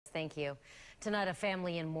Thank you. Tonight, a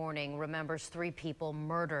family in mourning remembers 3 people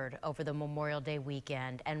murdered over the Memorial Day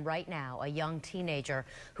weekend. And right now, a young teenager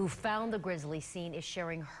who found the grisly scene is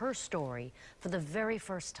sharing her story for the very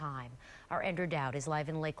first time. Our Andrew Dowd is live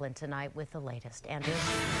in Lakeland tonight with the latest. Andrew?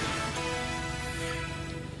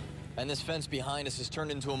 And this fence behind us has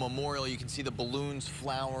turned into a memorial. You can see the balloons,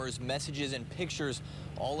 flowers, messages, and pictures,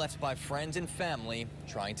 all left by friends and family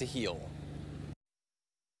trying to heal.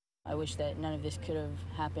 I wish that none of this could have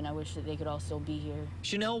happened. I wish that they could all still be here.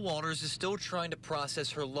 Chanel Walters is still trying to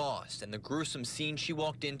process her loss and the gruesome scene she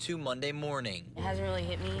walked into Monday morning. It hasn't really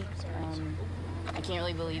hit me. I can't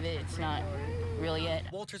really believe it. It's not real yet.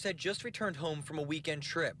 Walters had just returned home from a weekend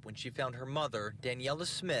trip when she found her mother, Daniela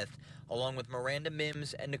Smith, along with Miranda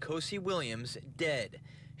Mims and Nikosi Williams, dead,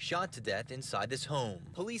 shot to death inside this home.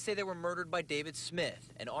 Police say they were murdered by David Smith,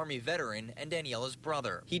 an Army veteran and Daniela's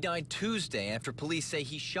brother. He died Tuesday after police say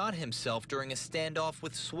he shot himself during a standoff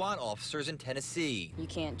with SWAT officers in Tennessee. You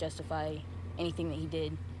can't justify anything that he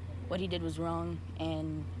did. What he did was wrong,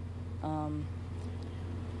 and,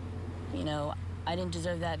 you know, I didn't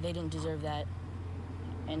deserve that. They didn't deserve that.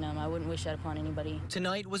 And I wouldn't wish that upon anybody.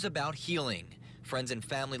 Tonight was about healing. Friends and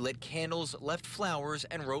family lit candles, left flowers,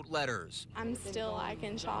 and wrote letters. I'm still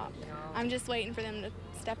in shock. I'm just waiting for them to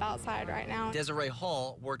step outside right now. Desiree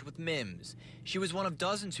Hall worked with Mims. She was one of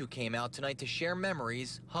dozens who came out tonight to share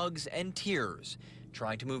memories, hugs, and tears,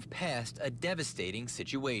 trying to move past a devastating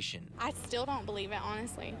situation. I still don't believe it,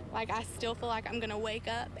 honestly. I still feel like I'm gonna wake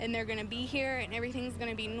up and they're gonna be here and everything's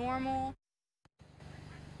gonna be normal.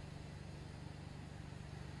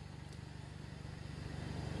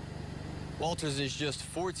 Walters is just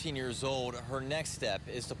 14 years old. Her next step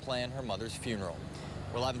is to plan her mother's funeral.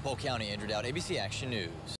 We're live in Polk County. Andrew Dowd, ABC Action News.